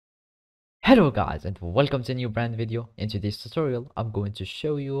Hello guys and welcome to a new brand video. In today's tutorial I'm going to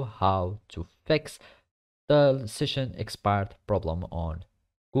show you how to fix the session expired problem on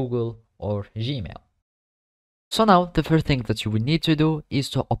Google or Gmail. So now the first thing that you will need to do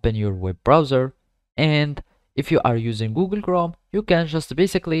is to open your web browser, and if you are using Google Chrome you can just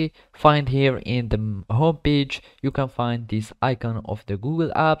basically find here in the home page you can find this icon of the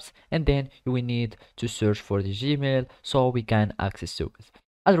Google apps, and then you will need to search for the Gmail so we can access to it.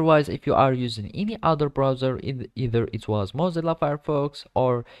 Otherwise, if you are using any other browser, either it was Mozilla Firefox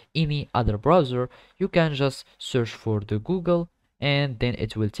or any other browser, you can just search for the Google, and then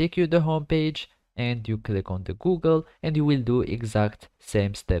it will take you the home page, and you click on the Google and you will do exact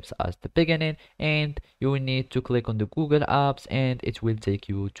same steps as the beginning, and you will need to click on the Google apps and it will take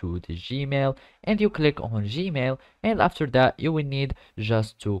you to the Gmail, and you click on Gmail, and after that you will need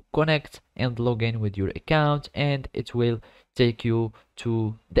just to connect and log in with your account and it will take you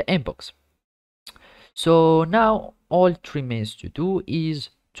to the inbox. So now all it remains to do is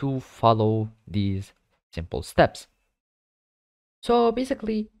to follow these simple steps. So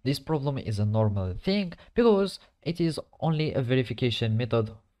basically this problem is a normal thing because it is only a verification method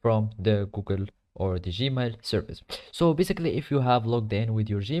from the Google or the Gmail service. So basically if you have logged in with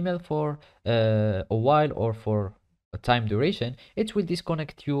your Gmail for a while or for a time duration, it will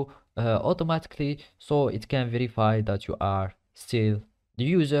disconnect you automatically, so it can verify that you are still the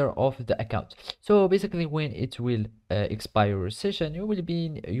user of the account. So basically when it will expire your session, you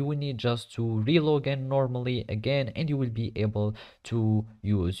will need just to relog in normally again, and you will be able to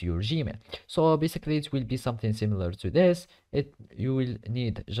use your Gmail. So basically it will be something similar to this. You will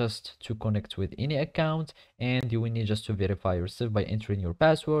need just to connect with any account, and you will need just to verify yourself by entering your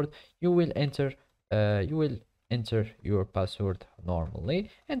password. You will enter your password normally,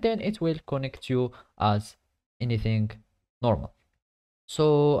 and then it will connect you as anything normal.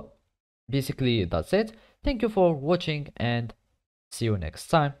 So basically that's it. Thank you for watching and see you next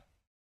time.